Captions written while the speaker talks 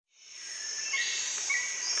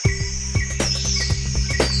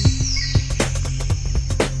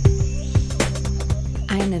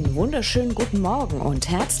Einen wunderschönen guten Morgen und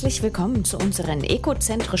herzlich willkommen zu unseren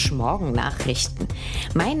ekozentrischen Morgennachrichten.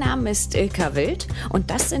 Mein Name ist Ilka Wild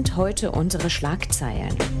und das sind heute unsere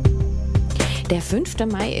Schlagzeilen. Der 5.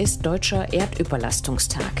 Mai ist Deutscher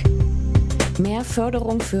Erdüberlastungstag. Mehr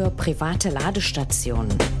Förderung für private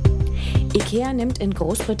Ladestationen. IKEA nimmt in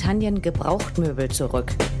Großbritannien Gebrauchtmöbel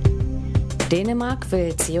zurück. Dänemark will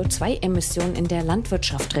CO2-Emissionen in der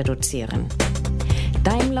Landwirtschaft reduzieren.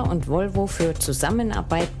 Daimler und Volvo für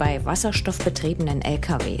Zusammenarbeit bei wasserstoffbetriebenen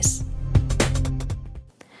LKWs.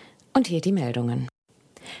 Und hier die Meldungen.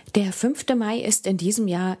 Der 5. Mai ist in diesem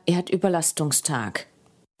Jahr Erdüberlastungstag.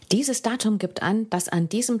 Dieses Datum gibt an, dass an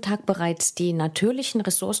diesem Tag bereits die natürlichen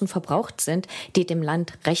Ressourcen verbraucht sind, die dem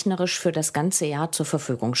Land rechnerisch für das ganze Jahr zur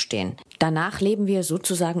Verfügung stehen. Danach leben wir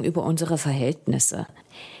sozusagen über unsere Verhältnisse.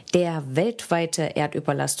 Der weltweite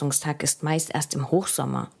Erdüberlastungstag ist meist erst im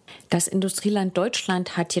Hochsommer. Das Industrieland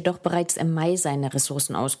Deutschland hat jedoch bereits im Mai seine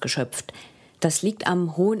Ressourcen ausgeschöpft. Das liegt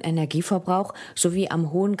am hohen Energieverbrauch sowie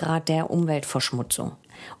am hohen Grad der Umweltverschmutzung.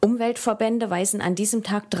 Umweltverbände weisen an diesem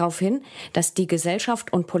Tag darauf hin, dass die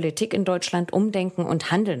Gesellschaft und Politik in Deutschland umdenken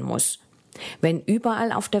und handeln muss. Wenn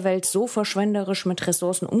überall auf der Welt so verschwenderisch mit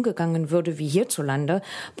Ressourcen umgegangen würde wie hierzulande,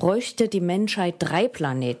 bräuchte die Menschheit 3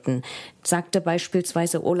 Planeten, sagte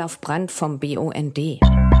beispielsweise Olaf Brandt vom BUND.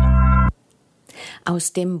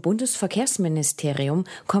 Aus dem Bundesverkehrsministerium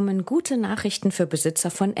kommen gute Nachrichten für Besitzer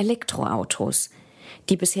von Elektroautos.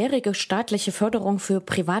 Die bisherige staatliche Förderung für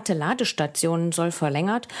private Ladestationen soll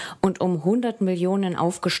verlängert und um 100 Millionen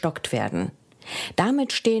aufgestockt werden.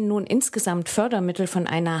 Damit stehen nun insgesamt Fördermittel von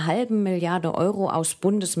einer halben Milliarde Euro aus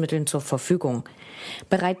Bundesmitteln zur Verfügung.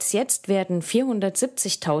 Bereits jetzt werden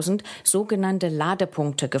 470.000 sogenannte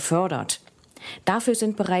Ladepunkte gefördert. Dafür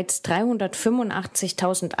sind bereits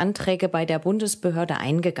 385.000 Anträge bei der Bundesbehörde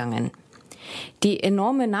eingegangen. Die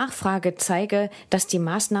enorme Nachfrage zeige, dass die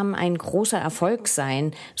Maßnahmen ein großer Erfolg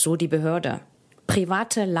seien, so die Behörde.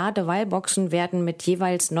 Private Wallboxen werden mit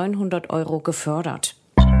jeweils 900 Euro gefördert.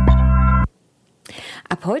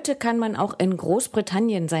 Ab heute kann man auch in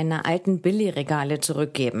Großbritannien seine alten Billigregale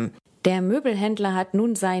zurückgeben. Der Möbelhändler hat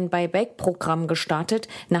nun sein Buyback-Programm gestartet,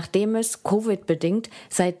 nachdem es, Covid-bedingt,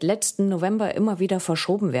 seit letzten November immer wieder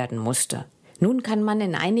verschoben werden musste. Nun kann man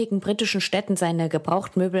in einigen britischen Städten seine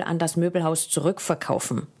Gebrauchtmöbel an das Möbelhaus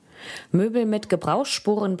zurückverkaufen. Möbel mit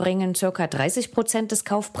Gebrauchsspuren bringen ca. 30% des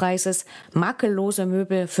Kaufpreises, makellose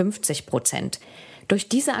Möbel 50%. Durch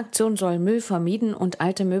diese Aktion soll Müll vermieden und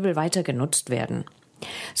alte Möbel weiter genutzt werden.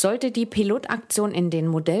 Sollte die Pilotaktion in den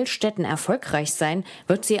Modellstädten erfolgreich sein,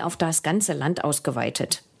 wird sie auf das ganze Land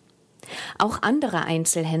ausgeweitet. Auch andere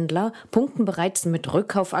Einzelhändler punkten bereits mit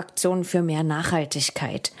Rückkaufaktionen für mehr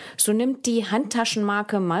Nachhaltigkeit. So nimmt die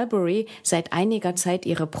Handtaschenmarke Mulberry seit einiger Zeit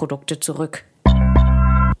ihre Produkte zurück.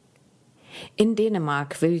 In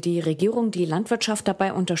Dänemark will die Regierung die Landwirtschaft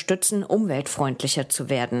dabei unterstützen, umweltfreundlicher zu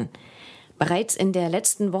werden. Bereits in der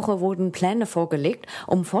letzten Woche wurden Pläne vorgelegt,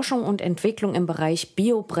 um Forschung und Entwicklung im Bereich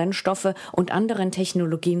Biobrennstoffe und anderen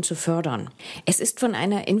Technologien zu fördern. Es ist von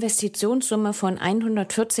einer Investitionssumme von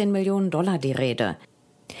 114 Millionen Dollar die Rede.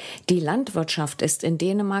 Die Landwirtschaft ist in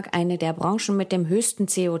Dänemark eine der Branchen mit dem höchsten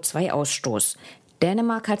CO2-Ausstoß.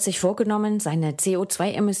 Dänemark hat sich vorgenommen, seine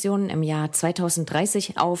CO2-Emissionen im Jahr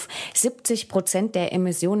 2030 auf 70% der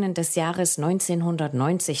Emissionen des Jahres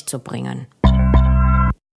 1990 zu bringen.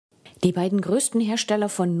 Die beiden größten Hersteller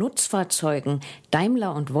von Nutzfahrzeugen,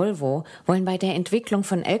 Daimler und Volvo, wollen bei der Entwicklung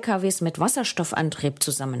von LKWs mit Wasserstoffantrieb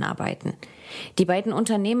zusammenarbeiten. Die beiden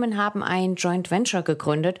Unternehmen haben ein Joint Venture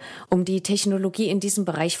gegründet, um die Technologie in diesem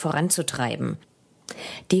Bereich voranzutreiben.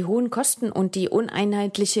 Die hohen Kosten und die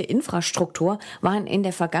uneinheitliche Infrastruktur waren in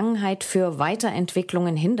der Vergangenheit für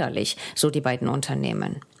Weiterentwicklungen hinderlich, so die beiden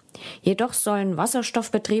Unternehmen. Jedoch sollen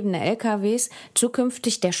wasserstoffbetriebene LKWs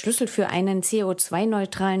zukünftig der Schlüssel für einen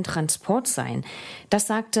CO2-neutralen Transport sein. Das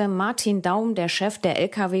sagte Martin Daum, der Chef der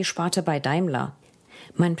LKW-Sparte bei Daimler.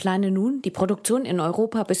 Man plane nun, die Produktion in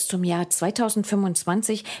Europa bis zum Jahr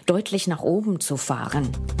 2025 deutlich nach oben zu fahren.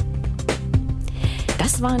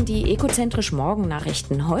 Das waren die ekozentrischen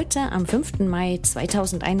Morgennachrichten heute am 5. Mai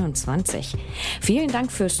 2021. Vielen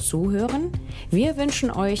Dank fürs Zuhören. Wir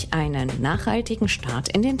wünschen euch einen nachhaltigen Start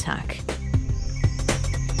in den Tag.